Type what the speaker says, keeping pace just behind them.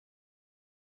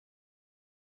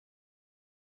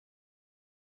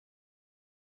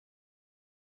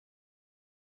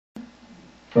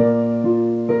I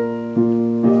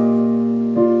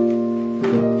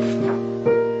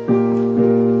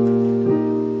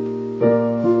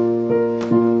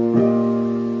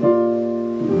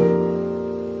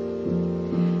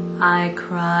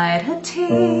cried a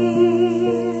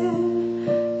tear,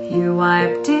 you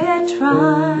wiped it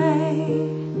dry.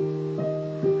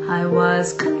 I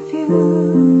was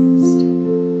confused,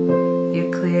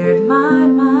 you cleared my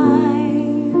mind.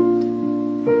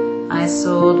 I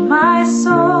sold my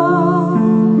soul,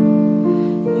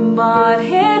 you bought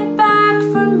it back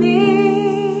for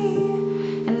me,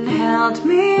 and held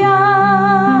me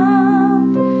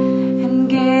up, and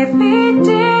gave me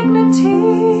dignity.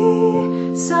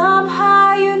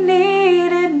 Somehow you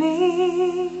needed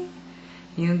me.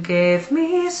 You gave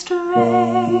me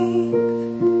strength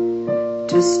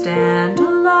to stand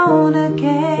alone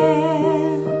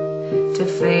again, to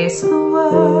face the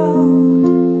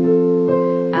world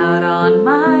out on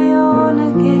my own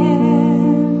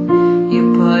again.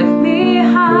 You put me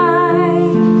high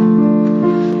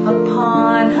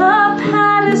upon a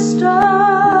pedestal,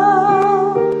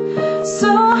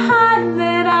 so high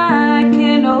that I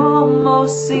can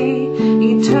almost see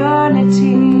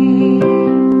eternity.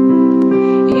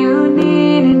 You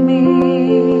needed me,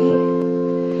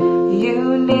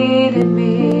 you needed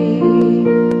me,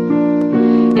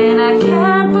 and I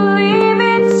can't believe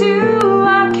it's you,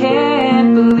 I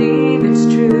can't believe it's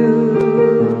true.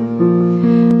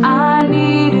 I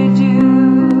needed you,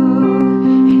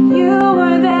 and you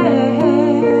were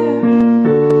there,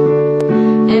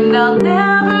 and I'll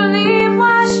never leave.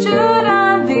 Why should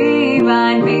I leave?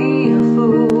 I'd be a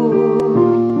fool,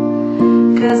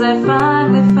 'cause I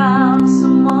finally found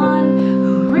someone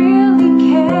who really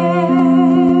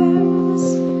cares.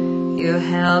 You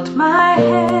held my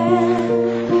hand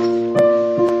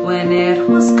when it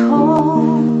was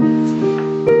cold,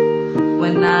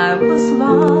 when I was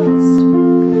lost.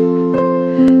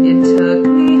 You took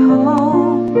me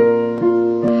home,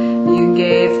 you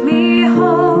gave me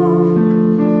hope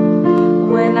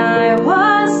when I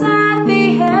was at the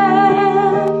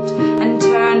end, and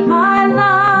turned my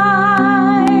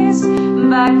lies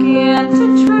back into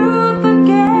truth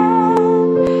again.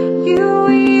 You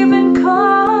even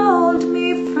called me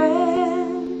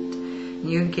friend.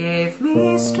 You gave me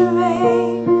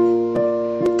strength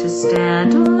to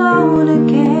stand alone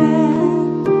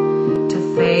again, to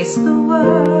face the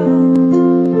world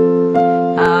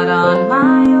out on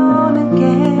my own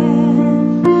again.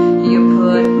 You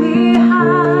put me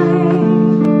high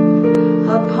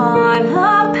upon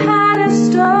a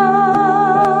pedestal,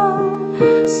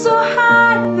 so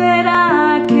high that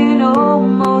I can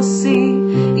almost see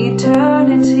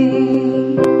eternity.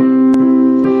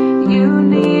 You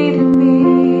needed me,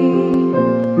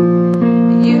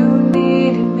 you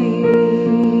needed me,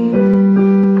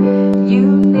 you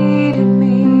needed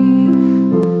me,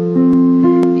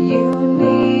 you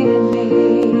needed me.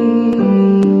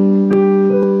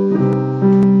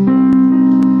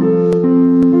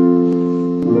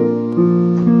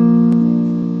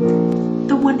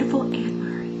 The wonderful Anne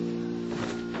Murray.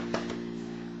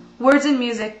 Words and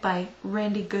music by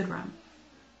Randy Goodrum.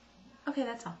 Okay,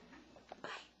 that's all.